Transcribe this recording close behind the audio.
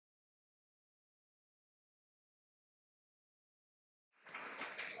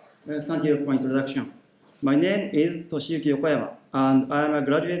Thank you for introduction. My name is Toshiyuki Yokoyama, and I am a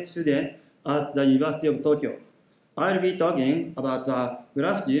graduate student at the University of Tokyo. I will be talking about the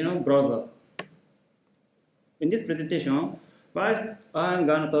Graph Genome Browser. In this presentation, first I am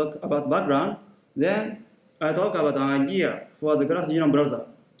going to talk about background, then I talk about an idea for the Graph Genome Browser.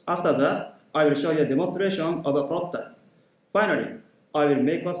 After that, I will show you a demonstration of a prototype. Finally, I will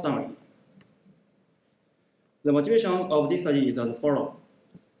make a summary. The motivation of this study is as follows.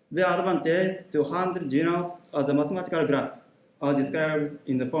 The advantage to handle genomes as a mathematical graph are described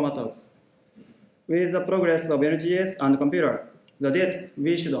in the former talks. With the progress of NGS and computers, the data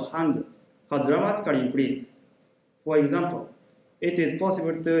we should handle has dramatically increased. For example, it is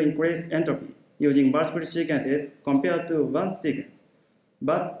possible to increase entropy using multiple sequences compared to one sequence.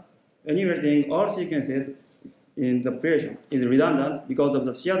 But enumerating all sequences in the population is redundant because of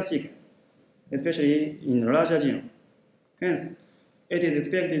the shared sequence, especially in larger genome. Hence, it is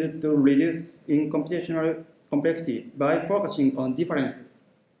expected to reduce in computational complexity by focusing on differences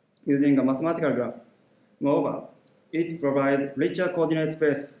using a mathematical graph. Moreover, it provides richer coordinate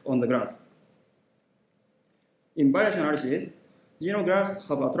space on the graph. In variation analysis, genome graphs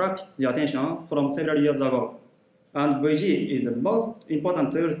have attracted the attention from several years ago, and VG is the most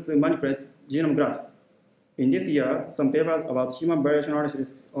important tool to manipulate genome graphs. In this year, some papers about human variation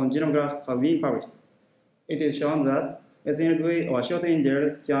analysis on genome graphs have been published. It is shown that SNV or short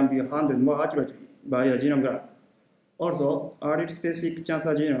intervals can be handled more accurately by a genome graph. Also, allele-specific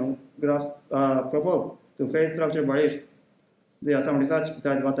cancer genome graphs are proposed to face structural variation. There are some research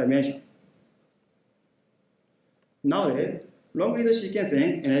besides what I mentioned. Nowadays, long-read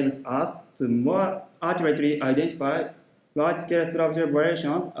sequencing enables us to more accurately identify large-scale structural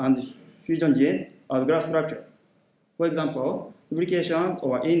variation and fusion genes as graph structure. For example, duplication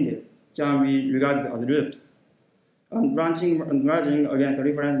or indel can be regarded as loops. And branching and merging against a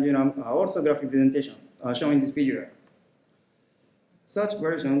reference genome are also graph representations, as shown in this figure. Such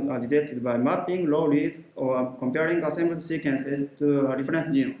variations are detected by mapping raw reads or comparing assembled sequences to a reference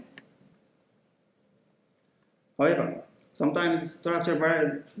genome. However, sometimes structural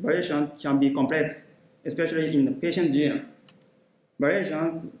variation can be complex, especially in the patient genome.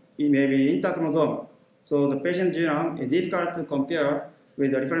 Variations may be interchromosomal, so the patient genome is difficult to compare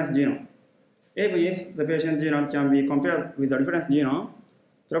with the reference genome. Even if the patient genome can be compared with the reference genome,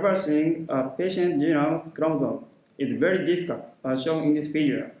 traversing a patient genome's chromosome is very difficult, as shown in this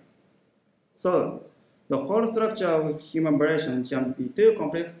figure. So, the whole structure of human variation can be too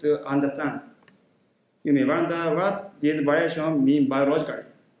complex to understand. You may wonder what these variations mean biologically.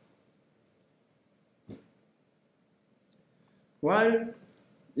 While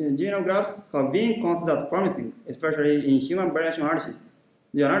genome graphs have been considered promising, especially in human variation analysis,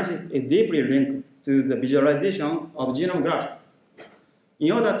 the analysis is deeply linked to the visualization of genome graphs.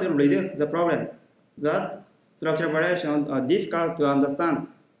 In order to reduce the problem that structural variations are difficult to understand,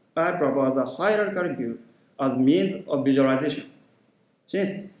 I propose a hierarchical view as means of visualization.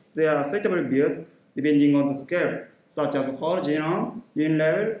 Since there are suitable views depending on the scale, such as whole genome, gene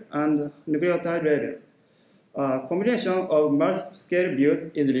level, and nucleotide level, a combination of multi-scale views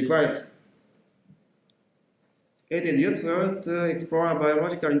is required. It is useful to explore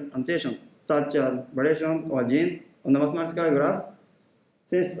biological annotation, such as variations or genes on the mathematical graph,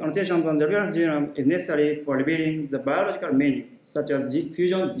 since annotations on the reference genome is necessary for revealing the biological meaning, such as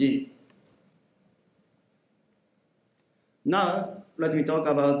fusion genes. Now, let me talk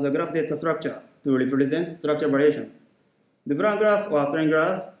about the graph data structure to represent structure variation. The brown graph or string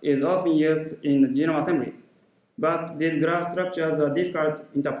graph is often used in genome assembly, but these graph structures are difficult to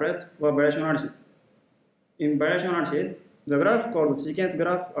interpret for variation analysis. In variation analysis, the graph called sequence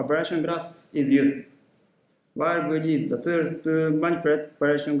graph or variation graph is used, while VG is the tool to manipulate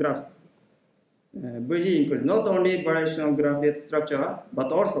variation graphs. VG includes not only variation graph data structure,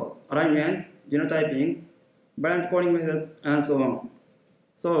 but also alignment, genotyping, variant coding methods, and so on.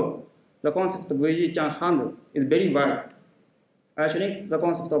 So, the concept VG can handle is very wide. I shrink the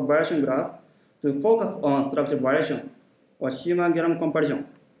concept of variation graph to focus on structure variation or human genome comparison.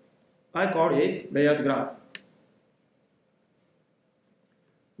 I call it layered graph.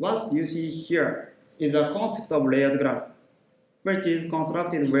 What you see here is a concept of layered graph, which is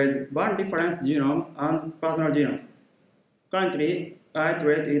constructed with one reference genome and personal genomes. Currently, I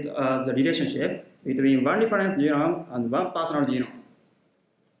treat it as a relationship between one reference genome and one personal genome.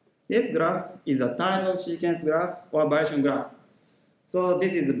 This graph is a type of sequence graph or variation graph. So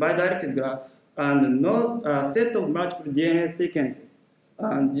this is a bidirected graph and knows a set of multiple DNA sequences,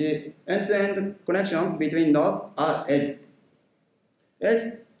 and the end-to-end connections between nodes are edged.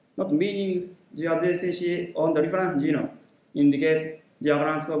 Edged not meaning the RCC on the reference genome indicate the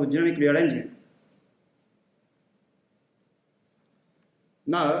occurrence of genomic rearrangement.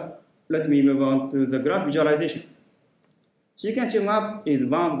 Now, let me move on to the graph visualization. Sequential map is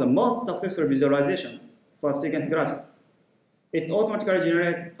one of the most successful visualizations for sequence graphs. It automatically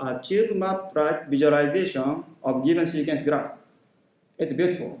generates a tube map-like visualization of given sequence graphs. It's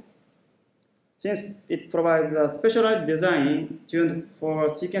beautiful. Since it provides a specialized design tuned for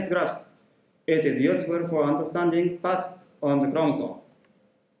sequence graphs, it is useful for understanding paths on the chromosome.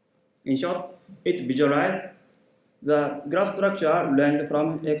 In short, it visualizes the graph structure ranged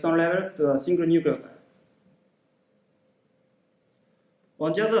from exon level to a single nucleotide.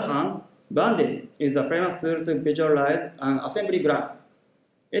 On the other hand, banding is a famous tool to visualize an assembly graph.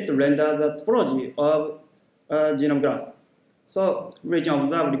 It renders the topology of a genome graph. So we can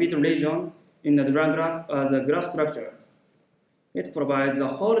observe repeated region in the different graph as the graph structure. It provides the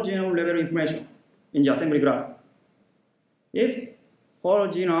whole genome level information in the assembly graph. If whole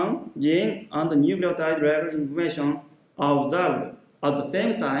genome, gene, and nucleotide level information are observed at the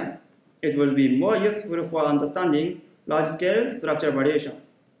same time, it will be more useful for understanding large-scale structure variation.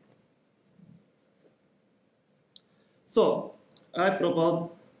 So, I propose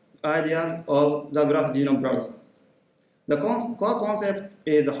ideas of the Graph Genome Browser. The core concept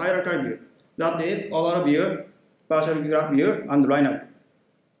is a hierarchical view, that is, overview, partial graph view, and linear view.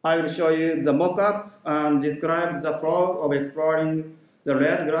 I will show you the mock-up and describe the flow of exploring the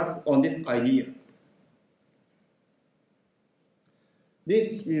layered graph on this idea.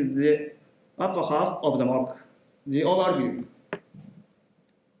 This is the upper half of the mock, the overview.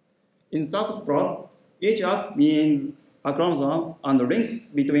 In circus plot, each arc means a chromosome, and the links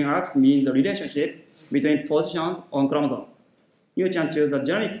between arcs means the relationship between position on chromosome. You can choose a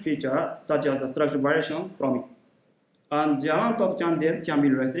genomic feature, such as the structure variation, from it. And the amount of changes can be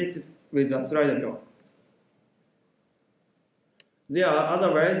restricted with the slider below. There are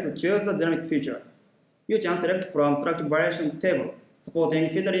other ways to choose the genomic feature. You can select from structure variation table, supporting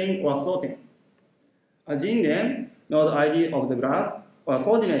filtering or sorting. A gene name, node ID of the graph, or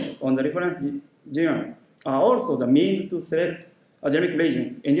coordinates on the reference genome are also the means to select a genomic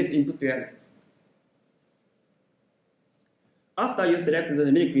region in this input area. After you select the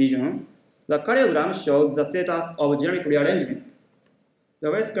genomic region, the karyogram shows the status of genomic rearrangement.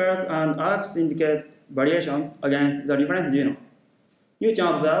 The white curves and arcs indicate variations against the reference genome. You can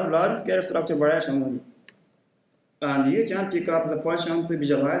observe large-scale structure variation on it. And you can pick up the position to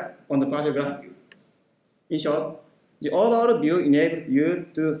visualize on the partial graph view. In short, the overall view enables you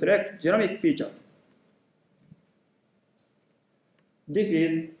to select genomic features. This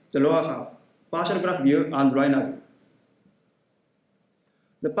is the lower half, partial graph view and linear view.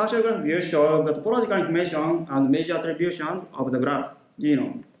 The partial graph view shows the topological information and major attributions of the graph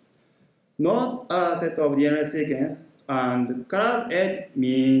genome. Nodes are a set of DNA sequences, and colored edge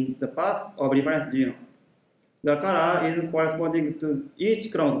means the path of reference genome. The color is corresponding to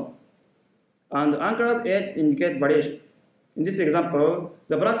each chromosome, and the uncolored edge indicates variation. In this example,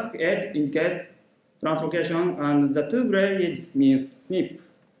 the black edge indicates translocation, and the two gray edges means SNP.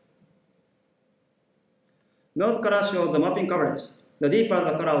 Node color shows the mapping coverage. The deeper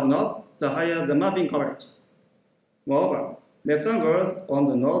the color of nodes, the higher the mapping coverage. Moreover, rectangles on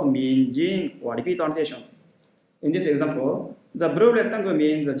the node mean gene or repeat annotation. In this example, the blue rectangle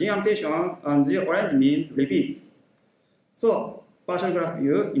means the gene annotation and the orange means repeats. So, partial graph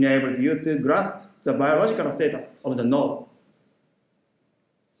view enables you to grasp the biological status of the node.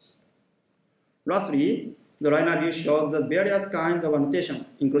 Lastly, the linear view shows the various kinds of annotation,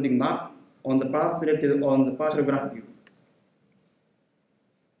 including map, on the path selected on the partial graph view.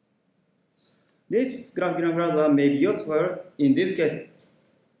 This Graph Genome Browser may be useful in these cases.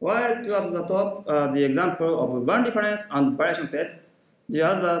 While two at the top are the example of one reference and variation set, the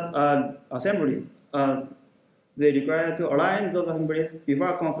others are assemblies. They require to align those assemblies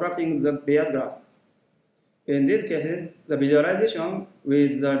before constructing the layered graph. In these cases, the visualization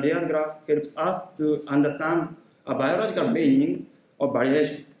with the layered graph helps us to understand a biological meaning of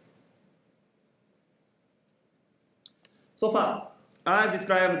variation. So far, I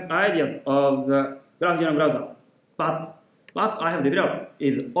described ideas of the Graph Genome Browser, but what I have developed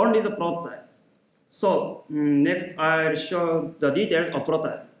is only the prototype. So next I'll show the details of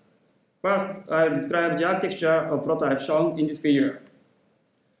prototype. First, I'll describe the architecture of prototype shown in this figure.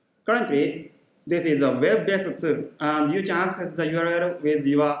 Currently, this is a web-based tool, and you can access the URL with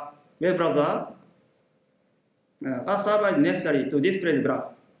your web browser. A server is necessary to display the graph.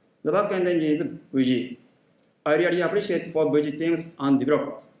 The backend engine is VG. I really appreciate for VG teams and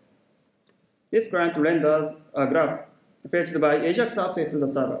developers. This client renders a graph fetched by AJAX access to the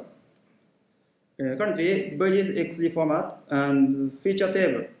server. Currently, VGXG format and feature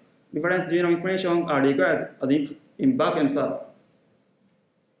table reference genome information are required as input in backend server.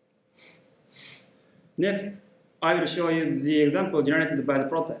 Next, I will show you the example generated by the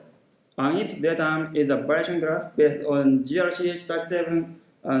prototype. An input data is a variation graph based on GRCH37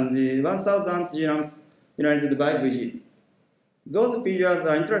 and the 1000 genomes generated by VG. Those figures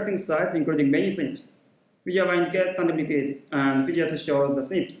are interesting sites, including many SNPs. Figure 1 indicates tandem repeats, and figure 2 shows the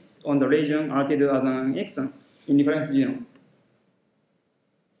SNPs on the region annotated as an exon in reference genome.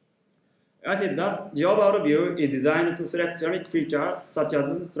 I said that the overall view is designed to select genomic features such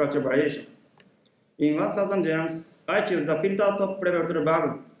as structure variation. In 1000 genomes, I choose the filter top level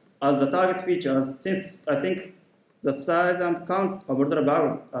bubble as the target features since I think the size and count of little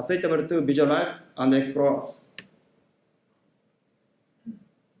bubbles are suitable to visualize and explore.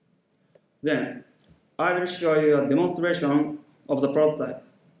 Then, I will show you a demonstration of the prototype.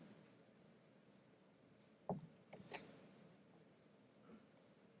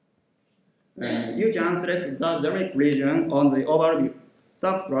 You can select the genomic region on the overview,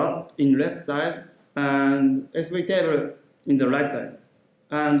 subplot in left side, and SVG table in the right side.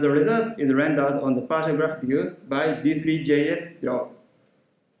 And the result is rendered on the partial graph view by D3JS below.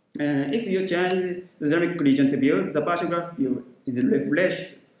 If you change the genomic region to view, the partial graph view is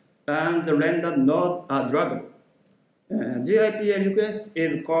refreshed and the rendered nodes are draggable. GIPA request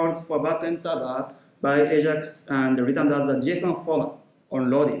is called for backend server by Ajax and returned as a JSON format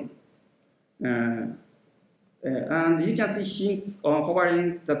on loading. And you can see hints on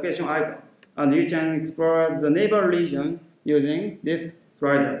hovering the question icon, and you can explore the neighbor region using this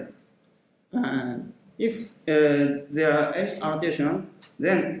slider. If there are any annotation,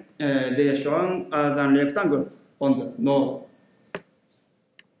 then they are shown as a rectangle on the node.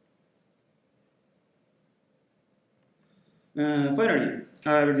 Finally,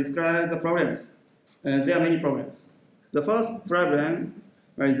 I will describe the problems. There are many problems. The first problem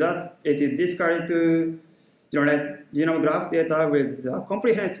is that it is difficult to generate genome graph data with a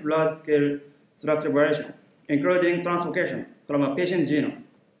comprehensive large-scale structure variation, including translocation from a patient genome.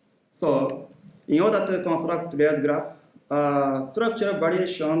 So, in order to construct layered graph, a structure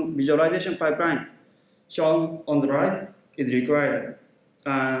variation visualization pipeline shown on the right is required,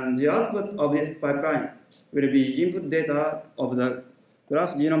 and the output of this pipeline will be input data of the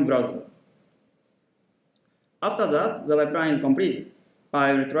Graph Genome Browser. After that, the pipeline is complete.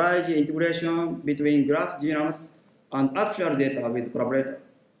 I will try the integration between graph genomes and actual data with collaborator.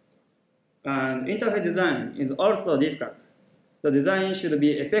 And interface design is also difficult. The design should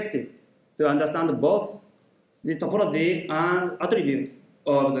be effective to understand both the topology and attributes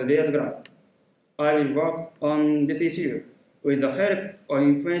of the layered graph. I will work on this issue with the help of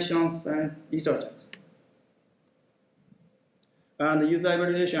information science researchers. And user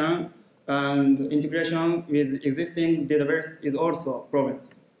evaluation and integration with existing database is also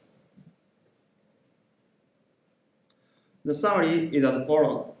problems. The summary is as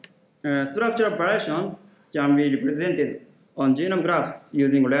follows. Structural variation can be represented on genome graphs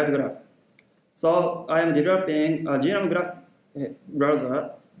using layered graph. So I am developing a genome graph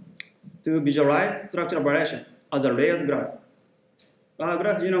browser to visualize structural variation as a layered graph. A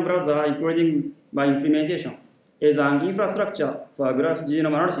graph genome browser, including my implementation, is an infrastructure for graph genome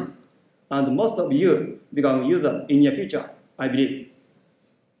analysis, and most of you become users in the future, I believe.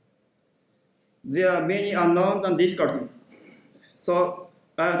 There are many unknowns and difficulties, so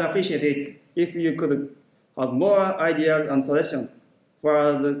I would appreciate it if you could have more ideas and suggestions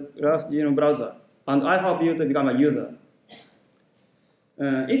for the Graph Genome Browser, and I hope you to become a user.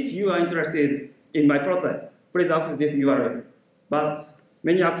 If you are interested in my prototype, please access this URL, but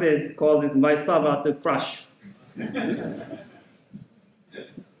many access causes my server to crash.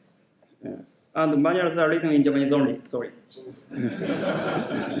 And manuals are written in Japanese only, sorry.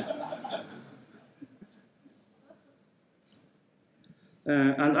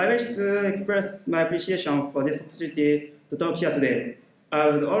 And I wish to express my appreciation for this opportunity to talk here today. I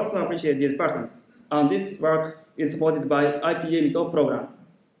would also appreciate this person, and this work is supported by IPA Mito program.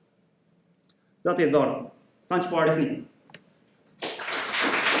 That is all. Thanks for listening.